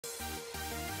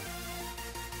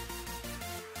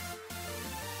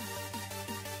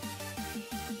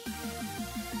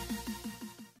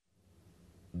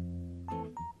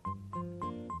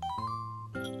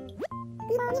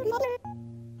Hey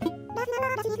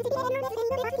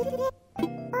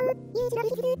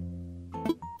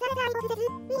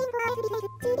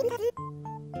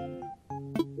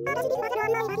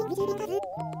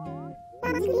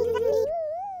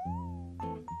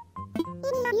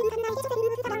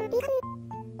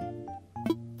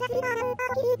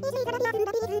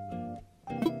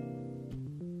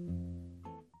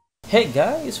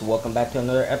guys, welcome back to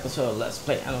another episode of Let's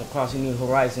Play Animal Crossing New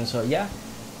Horizons. So yeah,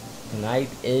 tonight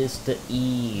is the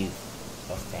eve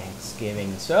of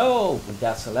Thanksgiving. So we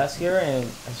got Celeste here, and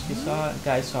as you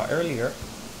guys saw earlier,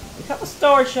 we have a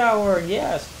star shower,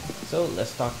 yes. So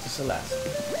let's talk to Celeste.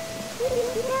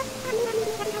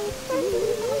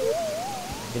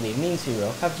 Good evening,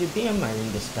 Zero. Have you been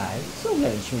admiring the sky? So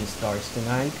many shooting stars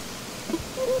tonight.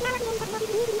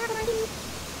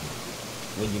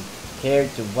 Would you care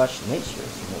to watch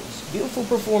nature's most beautiful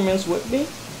performance with me?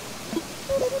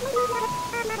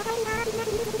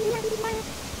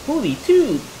 Holy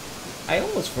toot! I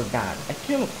almost forgot. I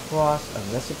came across a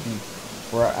recipe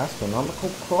for an astronomical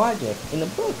project in a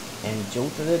book and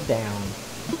jotted it down.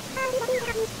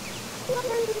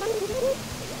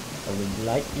 I would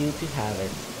like you to have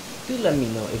it. Do let me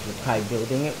know if you try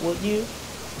building it, would you?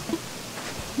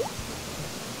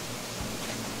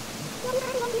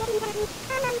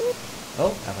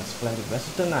 Oh, have a splendid rest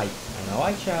of the night. I know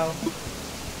I shall.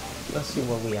 Let's see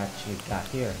what we actually got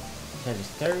here.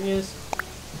 Sagittarius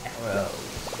arrows.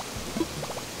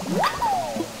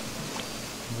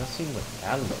 Let's see what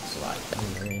that looks like. I'm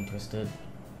very interested.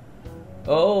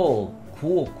 Oh,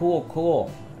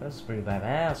 cool. That's pretty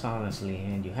badass, honestly.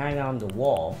 And you hang on the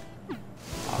wall.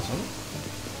 Awesome.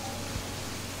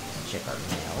 Let's check our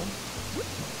mail.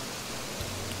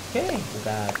 Okay, we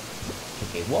got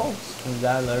waltz, and we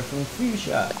got a letter from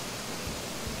Fuchsia.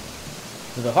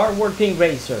 To the hardworking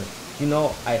racer, you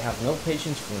know I have no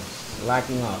patience for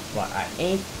slacking off, but I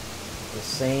ain't the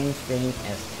same thing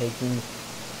as taking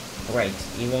breaks.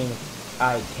 Even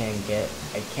I can't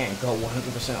go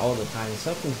 100% all the time.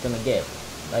 Something's gonna give.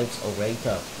 Life's already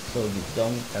tough, so you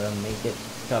don't gotta make it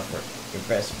tougher. Your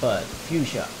best bud,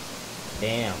 Fuchsia.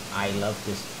 Damn, I love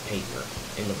this paper.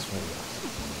 It looks really awesome.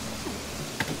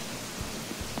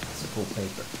 Cool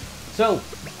paper. So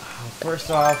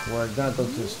first off, we're gonna go to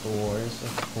the stores,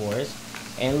 of course,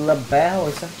 and LaBelle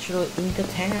is actually in the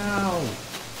town,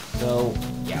 so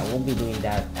yeah, we'll be doing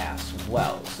that as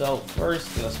well. So first,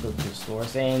 let's go to the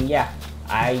stores, and yeah,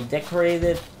 I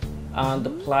decorated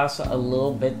the plaza a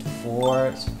little bit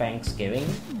for Thanksgiving.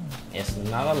 It's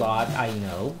not a lot, I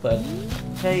know, but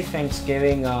hey,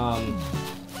 Thanksgiving, you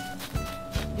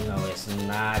know,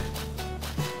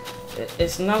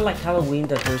 it's not like Halloween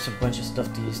that there's a bunch of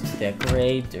stuff to use to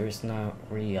decorate. There's not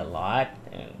really a lot.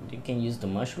 You can use the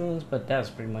mushrooms, but that's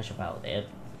pretty much about it.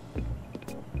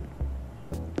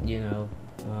 You know,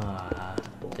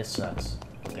 this sucks.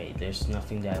 Okay, there's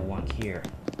nothing that I want here.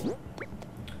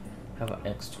 Have an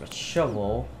extra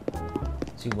shovel.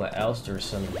 See what else they're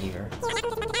selling here.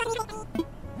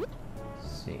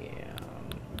 Let's see,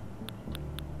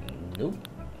 nope,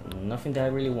 nothing that I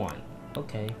really want.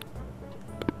 Okay.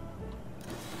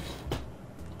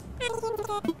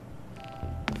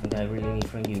 I really need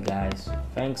from you guys.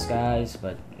 Thanks guys,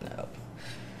 but no.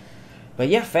 But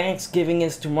yeah, Thanksgiving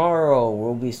is tomorrow.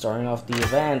 We'll be starting off the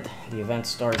event. The event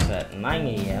starts at 9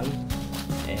 AM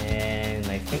and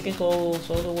I think it goes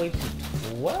all the way to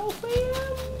 12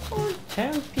 AM or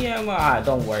 10 PM.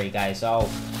 Don't worry guys,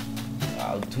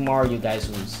 tomorrow you guys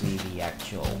will see the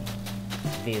actual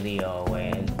video,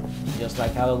 and just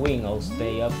like Halloween, I'll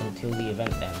stay up until the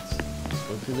event ends. Let's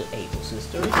go to the Able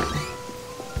Sisters.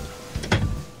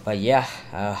 But yeah,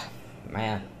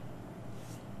 man,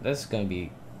 this is gonna be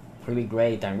pretty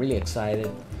great. I'm really excited.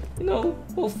 You know,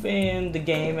 both in the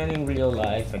game and in real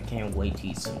life. I can't wait to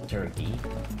eat some turkey.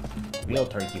 Real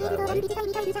turkey, by the way.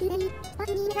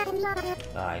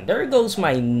 And there goes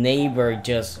my neighbor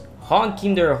just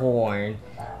honking their horn.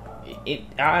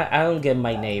 I don't get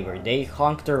my neighbor. They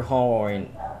honk their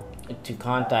horn to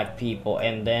contact people,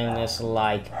 and then it's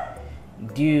like,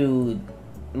 dude,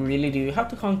 really, do you have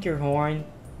to honk your horn?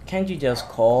 Can't you just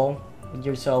call with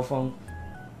your cell phone?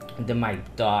 And then my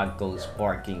dog goes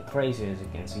barking crazy, as you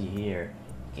can see here.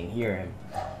 You can hear him.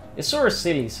 It's sort of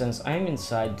silly since I'm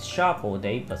inside the shop all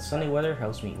day, but sunny weather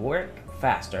helps me work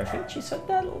faster. I think she said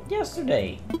that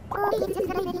yesterday.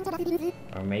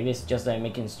 Or maybe it's just that I'm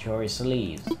making sure she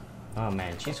leaves. Oh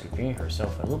man, she's repeating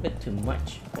herself a little bit too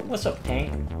much. What's up,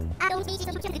 Tank? I don't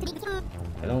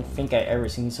think I ever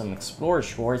seen some explorer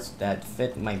shorts that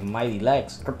fit my mighty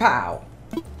legs. Kerpow!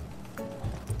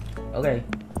 Okay.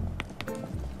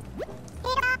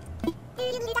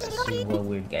 Let's see what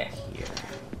we get here.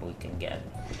 again.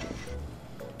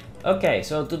 Okay,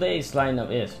 so today's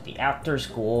lineup is the after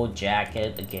school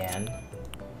jacket again,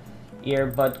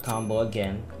 earbud combo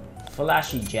again,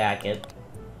 flashy jacket,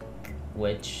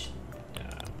 which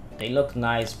they look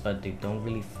nice but they don't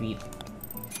really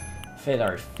fit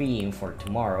our theme for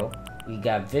tomorrow. We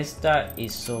got Vista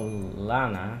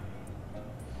Isolana,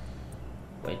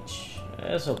 which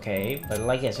is okay, but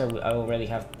like I said, I already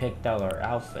have picked out our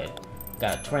outfit.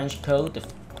 Got a trench coat, of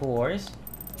course,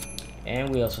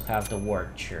 and we also have the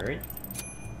work shirt.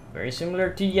 Very similar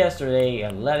to yesterday,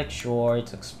 athletic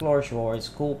shorts, explore shorts,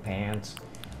 cool pants,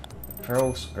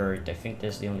 pearl skirt. I think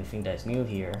that's the only thing that's new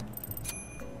here.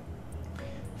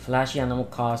 Flashy animal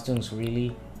costumes,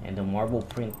 really, and the marble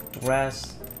print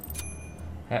dress.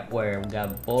 Hatwear, we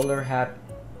got bowler hat,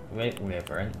 red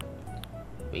ribbon.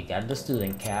 We got the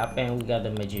student cap, and we got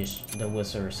the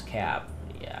wizard's cap.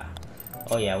 Yeah.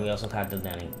 Oh yeah, we also had the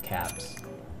denim caps.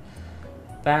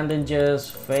 Bandages,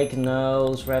 fake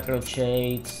nose, retro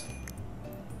shades,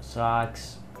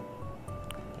 socks.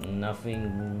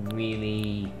 Nothing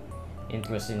really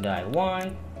interesting that I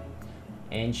want.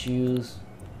 And shoes,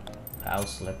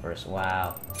 house slippers.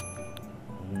 Wow.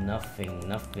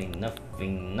 Nothing,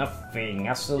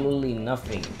 absolutely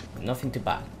nothing to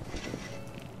buy.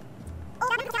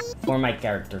 For my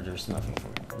character, there's nothing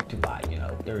to buy, you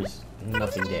know, there's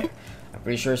nothing there. I'm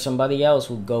pretty sure somebody else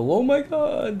would go, oh my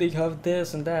god, they have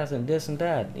this and that and this and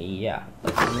that. Yeah,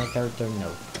 but for my character, no,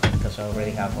 because I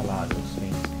already have a lot of those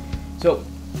things. So,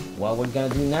 what we're gonna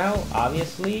do now,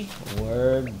 obviously,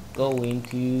 we're going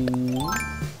to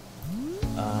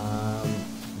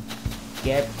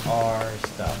get our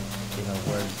stuff. You know,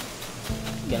 we're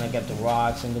gonna get the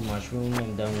rocks and the mushroom,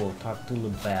 and then we'll talk to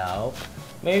LaBelle.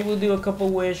 Maybe we'll do a couple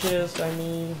wishes. I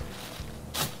mean,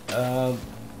 I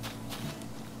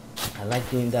like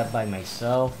doing that by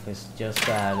myself. It's just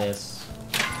that it's,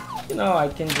 you know, I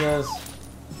can just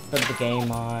put the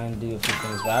game on, do a few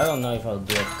things, but I don't know if I'll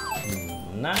do it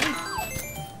tonight.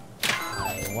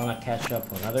 I want to catch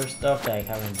up on other stuff that I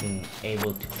haven't been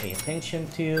able to pay attention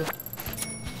to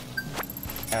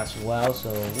as well,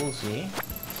 so we'll see.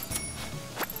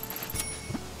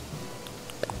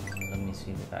 Let me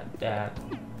see, we got that.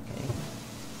 Okay.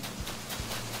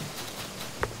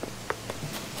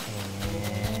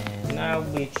 And now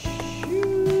we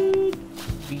should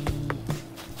be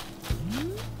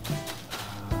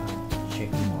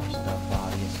checking more stuff,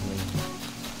 obviously.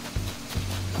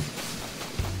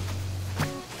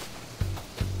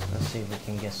 Let's see if we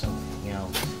can get something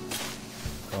else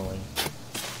going.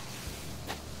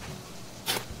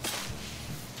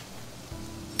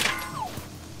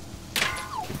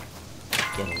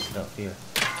 Getting stuff here.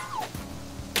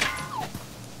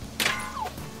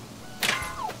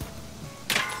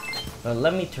 But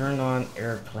let me turn on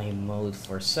airplane mode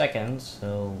for a second.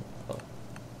 So,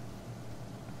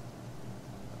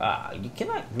 you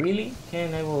cannot really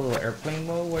enable airplane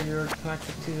mode when you're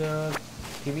connected to the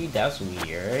TV. That's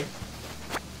weird.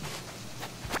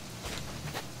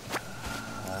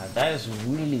 That is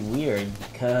really weird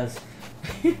because.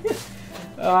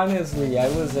 Honestly, I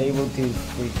was able to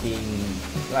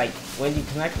freaking, like, when you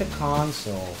connect the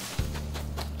console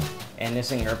and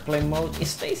it's in airplane mode, it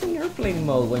stays in airplane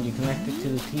mode when you connect it to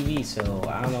the TV, so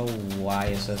I don't know why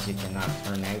it says you cannot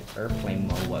turn out airplane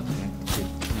mode while connected to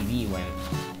the TV when it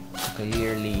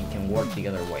clearly can work the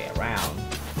other way around.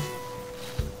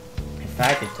 In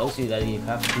fact, it tells you that you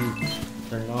have to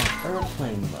turn on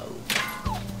airplane mode.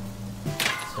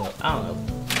 So, I don't know.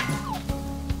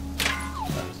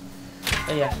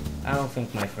 But yeah, I don't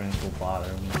think my friends will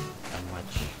bother me that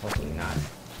much. Hopefully not.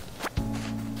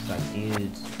 It's like,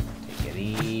 dudes, take it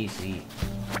easy.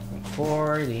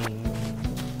 Recording.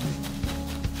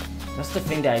 That's the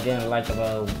thing that I didn't like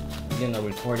about, you know,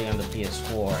 recording on the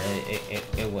PS4.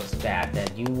 It was that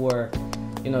you were,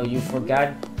 you know, you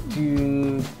forgot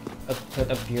to put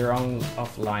appear on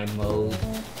offline mode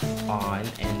on,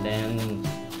 and then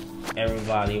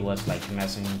everybody was like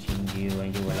messaging you,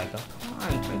 and you were like, oh,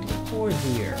 I'm trying to record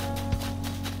here.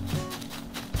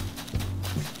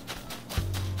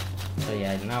 So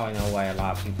yeah, now I know why a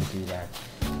lot of people do that.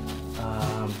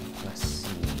 Let's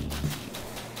see.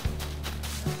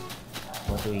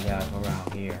 What do we have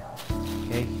around here?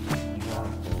 Okay,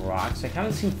 rocks. I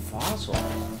haven't seen fossil.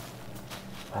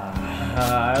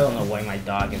 I don't know why my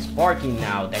dog is barking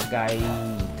now. That guy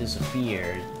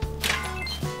disappeared.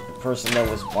 The person that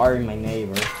was barking my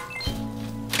neighbor.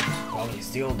 Well, he's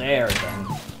still there then.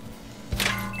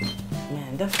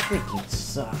 Man, that freaking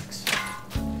sucks.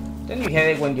 Don't you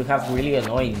hate it when you have really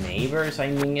annoying neighbors?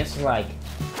 I mean, it's like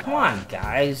Come on,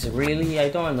 guys, really? I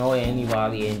don't annoy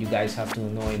anybody and you guys have to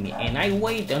annoy me. And I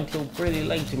wait until pretty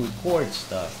late to record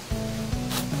stuff.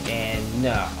 And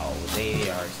no, they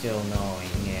are still annoying.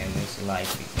 And it's like,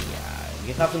 yeah,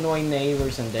 you have annoying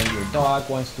neighbors and then your dog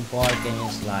wants to bark and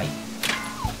it's like...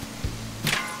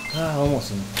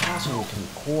 almost impossible to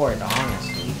record,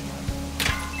 honestly.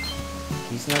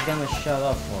 He's not gonna shut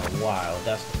up for a while,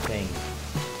 that's the thing.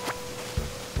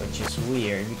 Which is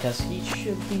weird, because he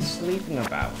should be sleeping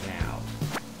about now.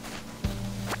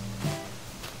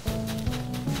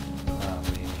 Oh,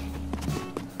 really?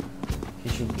 He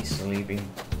should be sleeping.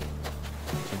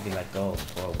 Should be like, oh,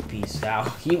 bro, peace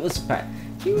out. He was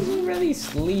already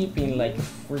sleeping like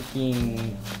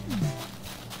freaking...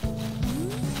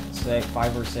 It's like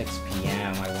 5 or 6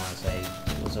 p.m. I want to say.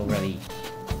 It was already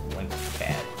went to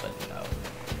bed, but no.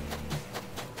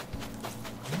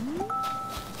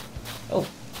 Oh.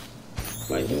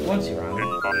 Wait, once you're on.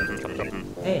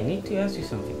 Hey, I need to ask you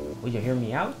something. Will you hear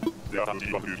me out?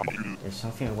 There's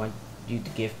something I want you to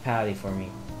give Patty for me.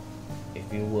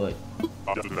 If you would.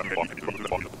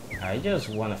 I just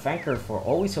want to thank her for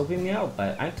always helping me out,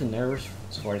 but I'm too nervous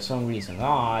for some reason.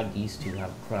 Ah, these two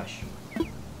have a crush.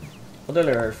 I'll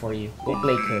deliver it for you. Go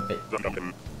play cricket.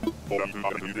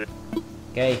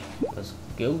 Okay, let's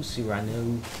go,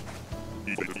 Cyrano.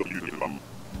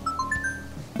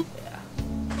 Yeah.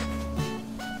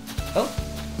 Oh!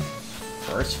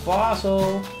 First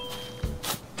fossil!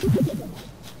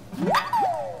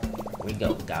 We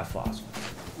go, we got a fossil.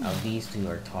 Now these two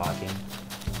are talking.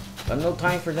 But no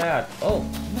time for that. Oh,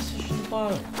 message to the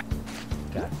bottom.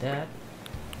 Got that.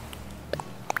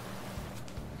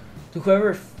 To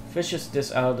whoever fishes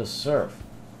this out of the surf.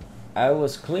 I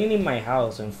was cleaning my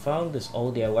house and found this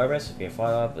old DIY recipe. I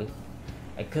thought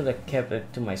I could have kept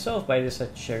it to myself, but I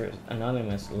decided to share it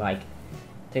anonymous, like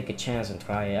take a chance and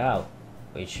try it out.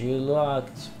 Wish you luck,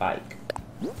 Spike.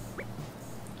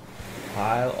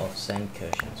 Pile of sand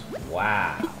cushions.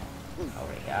 Wow.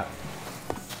 Already out.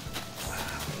 Wow,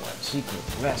 what secret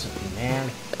recipe,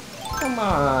 man. Come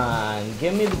on,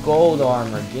 give me the gold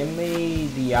armor, give me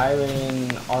the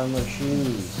iron armor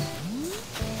shoes.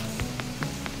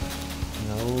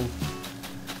 No,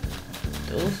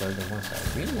 those are the ones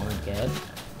I really want to get.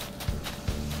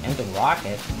 And the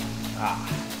rocket,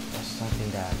 that's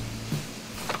something that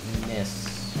I miss.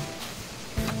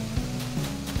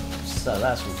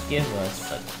 Celeste will give us,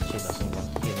 but she doesn't want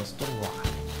to give us the rocket.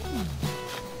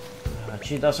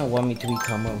 She doesn't want me to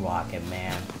become a rocket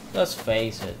man. Let's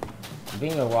face it.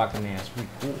 Being a rocket man is pretty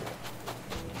cool.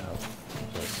 You know, you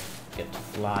just get to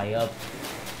fly up,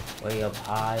 way up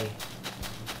high.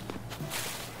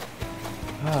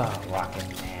 Ah, rocket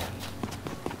man.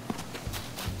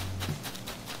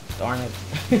 Darn it.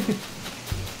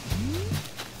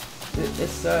 It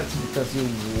sucks because you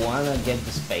wanna get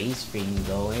the space thing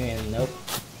going and nope.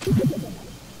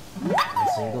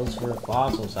 The same goes for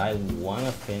fossils. I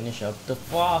wanna finish up the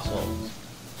fossils.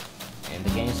 And the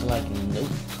game's like, nope.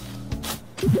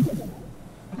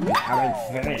 You haven't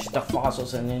finished the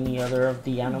fossils in any other of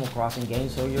the Animal Crossing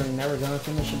games, so you're never gonna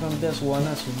finish it on this one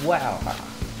as well.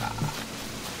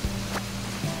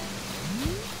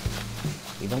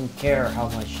 We don't care how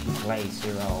much you play,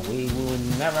 Zero. We will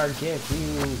never give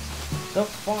you the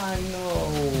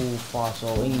final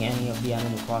fossil in any of the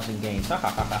Animal Crossing games. Ha ha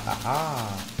ha ha ha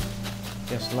ha.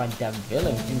 Just like that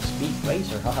villain in Speed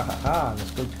Racer. Ha ha ha ha.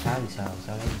 Let's go to Patty's house.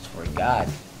 I just forgot.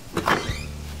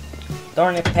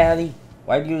 Darn it, Patty.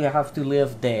 Why do you have to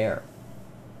live there?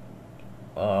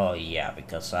 Oh, yeah,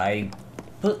 because I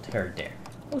put her there.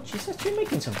 Oh, she says you're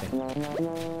making something.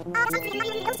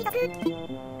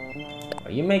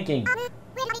 Are you making...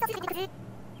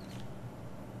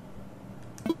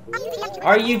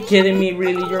 Are you kidding me?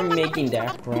 Really? You're making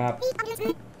that crap?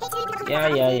 Yeah,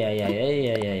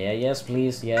 yes,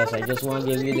 please, yes. I just want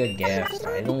to give you the gift.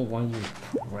 I don't want your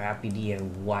crappy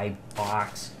DIY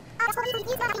box.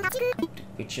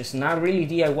 Which is not really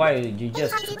DIY, you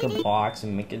just took a box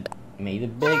and made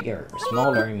it bigger, or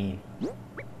smaller, I mean.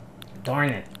 Darn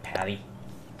it, Patty.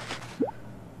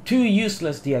 Too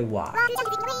useless DIY.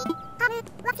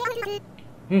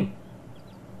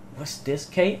 What's this,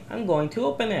 Kate? I'm going to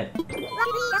open it.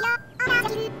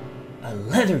 A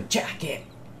leather jacket!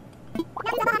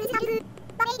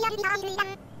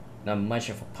 Not much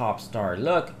of a pop star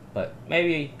look, but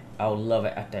maybe I'll love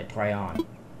it after I try on.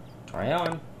 Try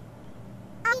on.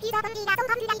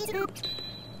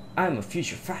 I'm a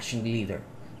future fashion leader,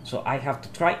 so I have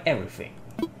to try everything.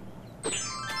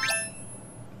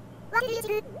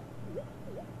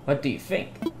 What do you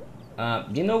think?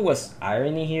 You know what's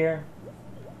irony here?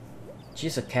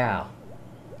 She's a cow,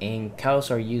 and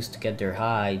cows are used to get their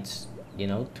hides, you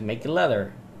know, to make the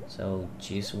leather. So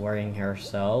she's wearing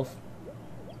herself.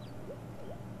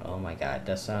 Oh my god,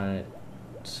 that sounded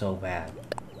so bad.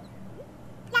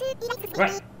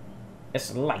 Right.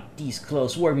 It's like these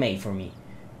clothes were made for me.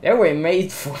 They were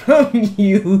made from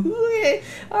you.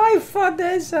 I thought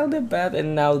that sounded bad,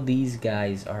 and now these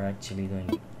guys are actually doing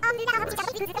it worse.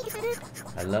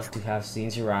 I love to have seen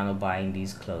Serrano buying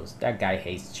these clothes. That guy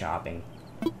hates shopping.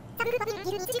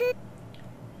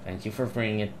 Thank you for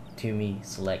bringing it to me,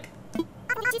 Slick.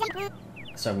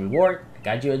 As a reward, I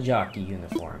got you a jockey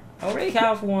uniform. I already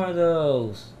have one of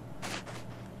those.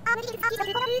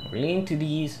 Really into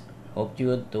these. Hope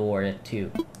you adore it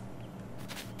too.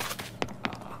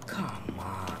 Oh, come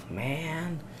on,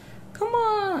 man. Come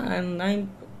on. I'm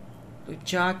a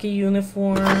jockey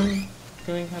uniform.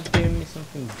 Couldn't have given me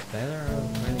something better. I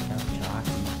already have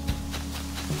jockey.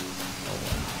 Oh,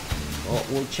 well,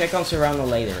 we'll check on Serrano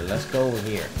later. Let's go over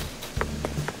here.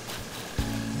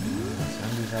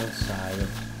 Sandy's outside, of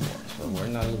course, but we're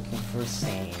not looking for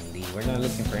Sandy. We're not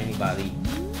looking for anybody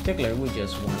in particular. We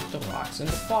just want the rocks and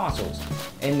the fossils,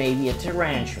 and maybe a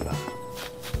tarantula.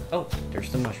 Oh, there's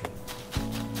the mushroom.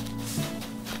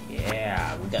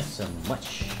 Yeah, we got some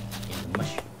mush in the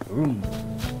mushroom.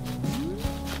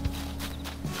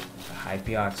 The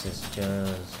Hypiox is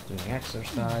just doing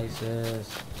exercises.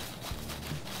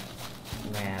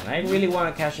 Man, I really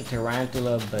want to catch a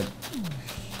tarantula, but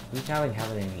we haven't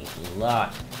had any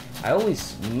luck. I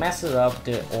always mess it up,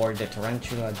 or the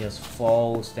tarantula just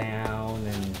falls down,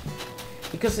 and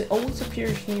because it always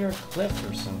appears near a cliff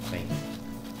or something.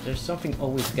 There's something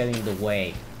always getting in the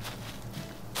way.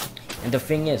 And the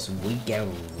thing is, we get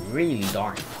really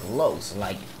darn close.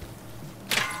 Like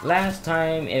last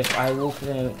time, if I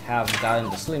wouldn't have gotten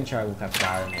the slingshot, I would have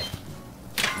gotten it.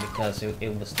 Because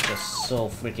it was just so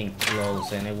freaking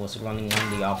close, and it was running on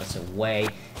the opposite way.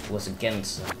 It was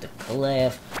against the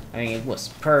cliff. I mean, it was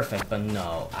perfect, but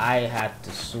no. I had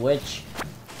to switch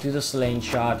to the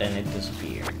slingshot, and it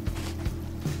disappeared.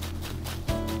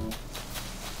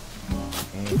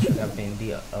 And it should have been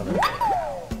the other way.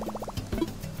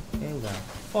 Okay, we got a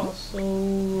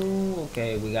fossil.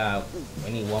 Okay, we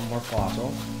need one more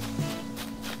fossil.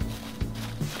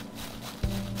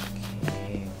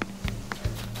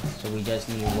 So we just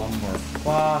need one more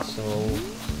fossil,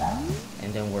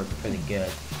 and then we're pretty good.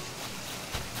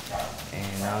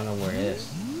 And I don't know where it is.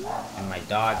 And my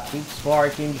dog keeps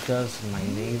barking because my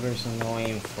neighbor's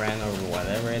annoying friend or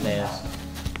whatever it is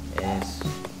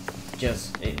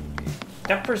just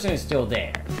that person is still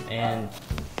there, and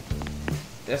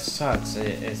this sucks.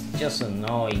 It's just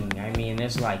annoying. I mean,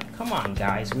 it's like, come on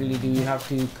guys, really, do you have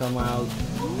to come out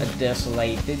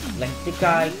desolate? Like the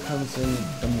guy comes in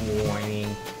the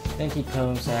morning, then he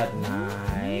comes at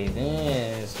night,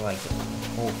 and it's like the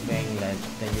whole thing that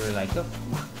you're like, oh,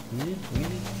 really?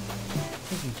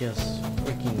 Can't you just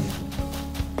freaking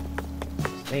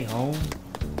stay home?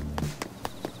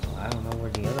 Well, I don't know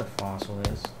where the other fossil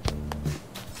is.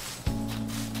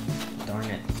 Darn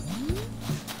it.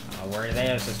 Oh, where it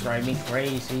is, it's driving me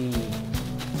crazy.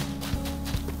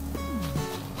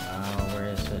 Where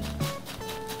is it?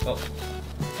 Oh,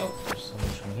 there's so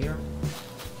much from here.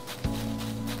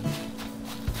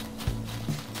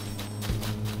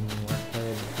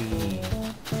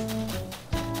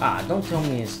 Don't tell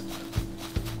me it's...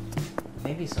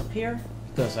 Maybe it's up here?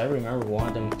 Because I remember one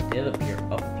of them did appear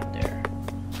up there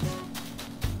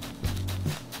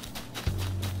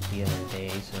the other day,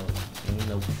 so...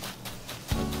 Nope.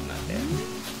 Not there.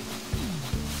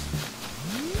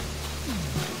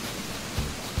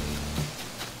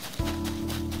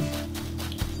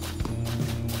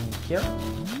 Here?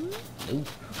 Nope.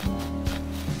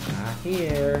 Not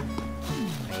here.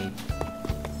 Wait.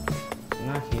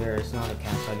 Not here, it's not a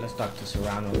campsite. Let's talk to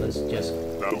Serrano. Let's just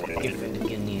give it the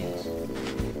good news.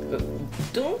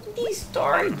 Don't be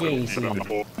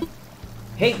stargazing.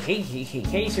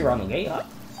 Hey, Serrano, hey up.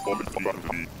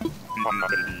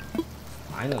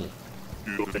 Finally.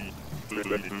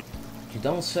 You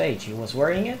don't say. She was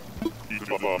wearing it?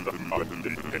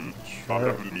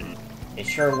 Sure. It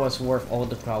sure was worth all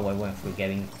the trouble I went through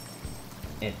getting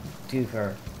it to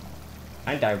her.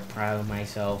 I'm darn proud of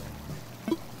myself.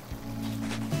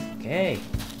 Okay.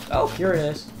 Oh, here it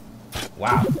is.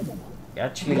 Wow. We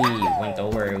actually went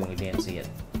over and we didn't see it.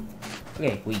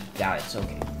 Okay, we got it. It's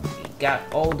okay. We got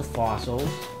all the fossils.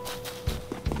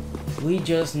 We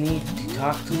just need to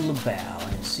talk to LaBelle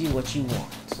and see what she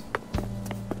wants.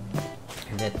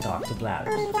 And then talk to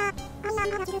Blathers.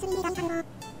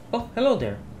 Oh, hello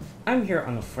there. I'm here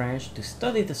on a French to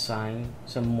study the sign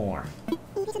some more.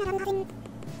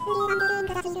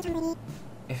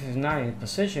 If it's not in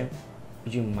position,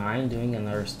 Would you mind doing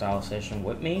another style session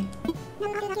with me?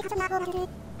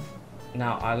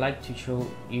 Now I'd like to show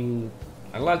you.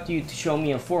 I'd like you to show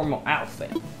me a formal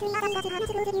outfit.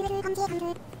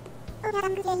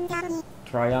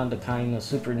 Try on the kind of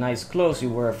super nice clothes you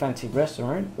wear at a fancy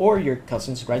restaurant or your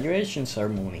cousin's graduation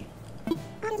ceremony.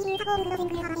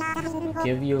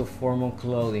 Give you formal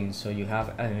clothing so you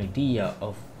have an idea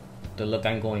of the look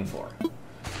I'm going for.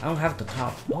 I don't have the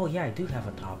top. Oh yeah, I do have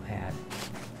a top hat.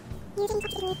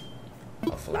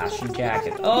 A flashy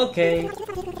jacket. Okay.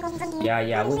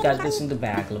 Yeah, we got this in the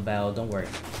bag, LaBelle. Don't worry.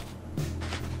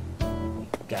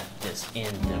 Got this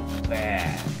in the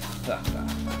bag.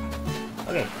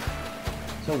 Okay.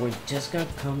 So we're just gonna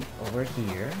come over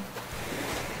here.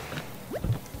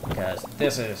 Because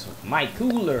this is my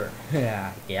cooler.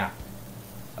 Yeah.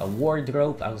 A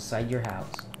wardrobe outside your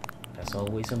house. That's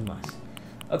always a must.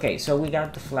 Okay, so we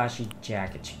got the flashy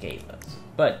jacket she gave us.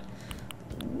 But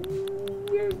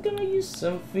we're gonna use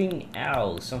something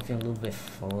else. Something a little bit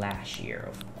flashier,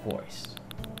 of course.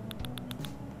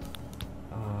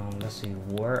 Let's see,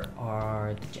 where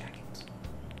are the jackets?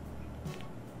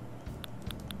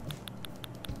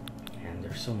 And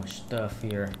there's so much stuff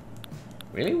here.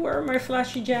 Really? Where are my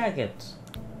flashy jackets?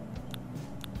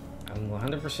 I'm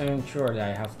 100% sure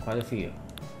that I have quite a few.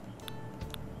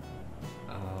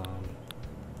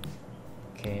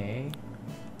 Okay.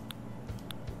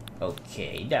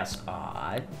 Okay, that's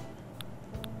odd.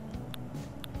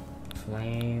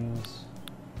 Flames.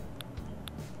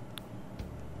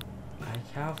 I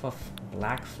have a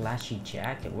black flashy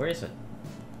jacket. Where is it?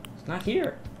 It's not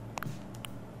here.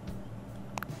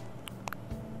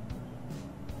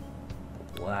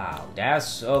 Wow,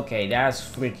 that's okay. That's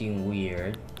freaking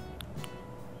weird.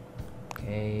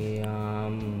 Okay,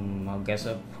 I guess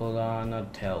I'll put on a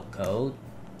tailcoat.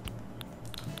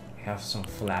 Have some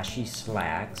flashy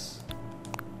slacks.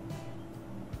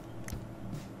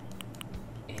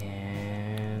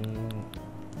 And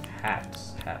hats.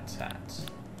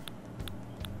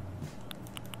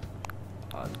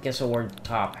 I guess I'll wear the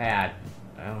top hat.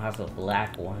 I don't have the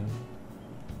black one.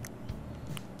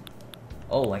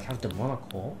 Oh, I have the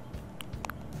monocle.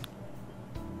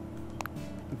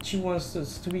 She wants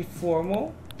us to be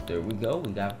formal. There we go.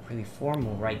 We got pretty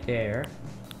formal right there.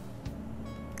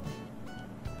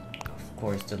 Of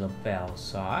course, the LaBelle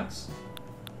socks.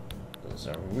 Those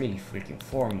are really freaking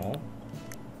formal.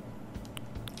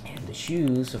 And the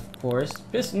shoes, of course,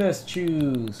 business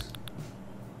shoes.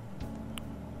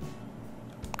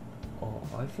 Oh,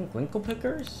 I think winkle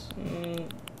pickers.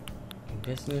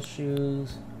 Business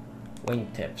shoes.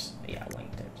 Wingtips. Yeah,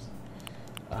 wingtips.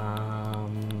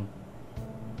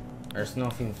 There's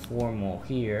nothing formal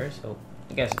here, so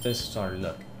I guess this is our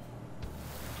look.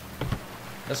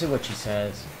 Let's see what she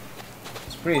says.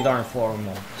 It's pretty darn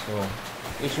formal, so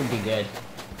it should be good.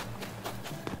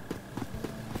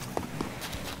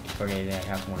 Forget I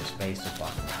have more space to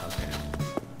talk about.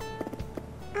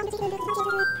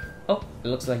 Oh, it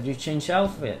looks like you changed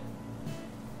outfit.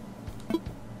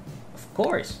 Of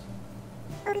course.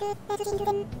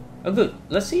 Oh good,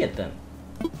 let's see it then.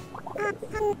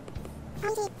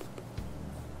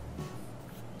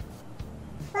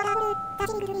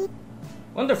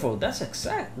 Wonderful, that's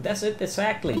it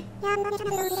exactly.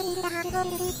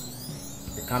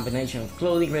 The combination of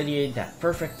clothing radiates that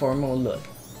perfect formal look.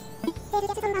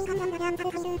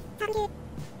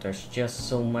 There's just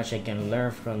so much I can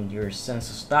learn from your sense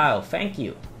of style. Thank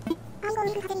you.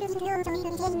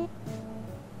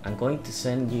 I'm going to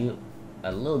send you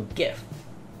a little gift.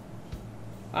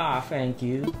 Ah, thank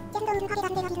you.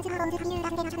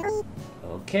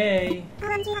 Okay.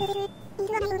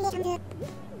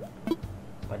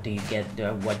 What do you get?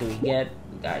 What do we get?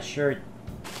 We got a shirt.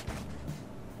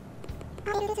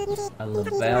 A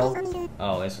LaBelle.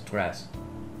 Oh, it's a dress.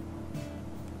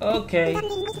 Okay.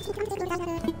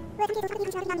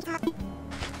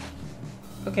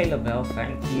 Okay, LaBelle,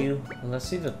 thank you. Let's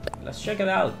see let's check it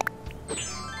out.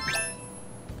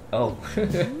 Oh.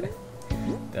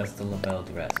 That's the LaBelle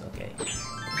dress, okay.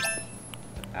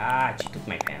 Ah, she took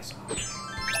my pants off.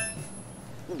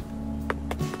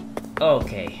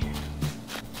 Okay.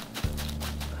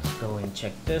 Let's go and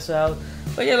check this out.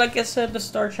 But yeah, like I said, the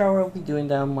Star Shower, I'll be doing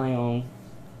that on my own.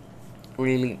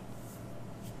 Really.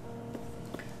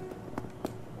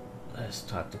 Let's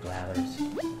talk to Blathers.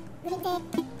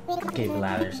 Okay,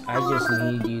 Blathers, I just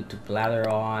need you to blather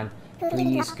on.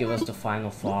 Please give us the final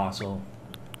fossil.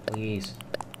 Please.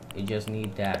 We just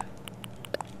need that.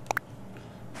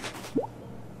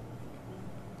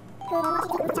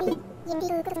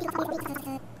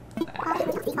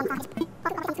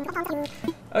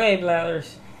 Okay,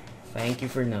 Blathers. Thank you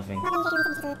for nothing.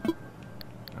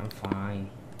 I'm fine.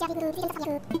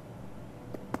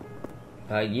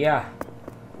 But yeah,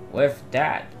 with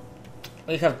that,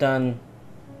 we have done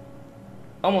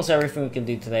almost everything we can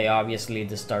do today. Obviously,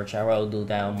 the start shower, I'll do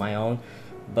that on my own.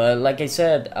 But like I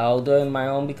said, I'll do it on my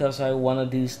own because I want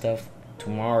to do stuff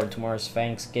tomorrow. Tomorrow's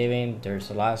Thanksgiving. There's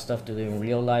a lot of stuff to do in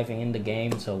real life and in the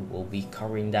game, so we'll be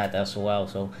covering that as well.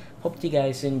 So hope you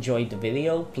guys enjoyed the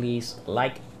video. Please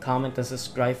like, comment, and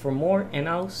subscribe for more, and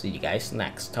I'll see you guys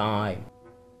next time.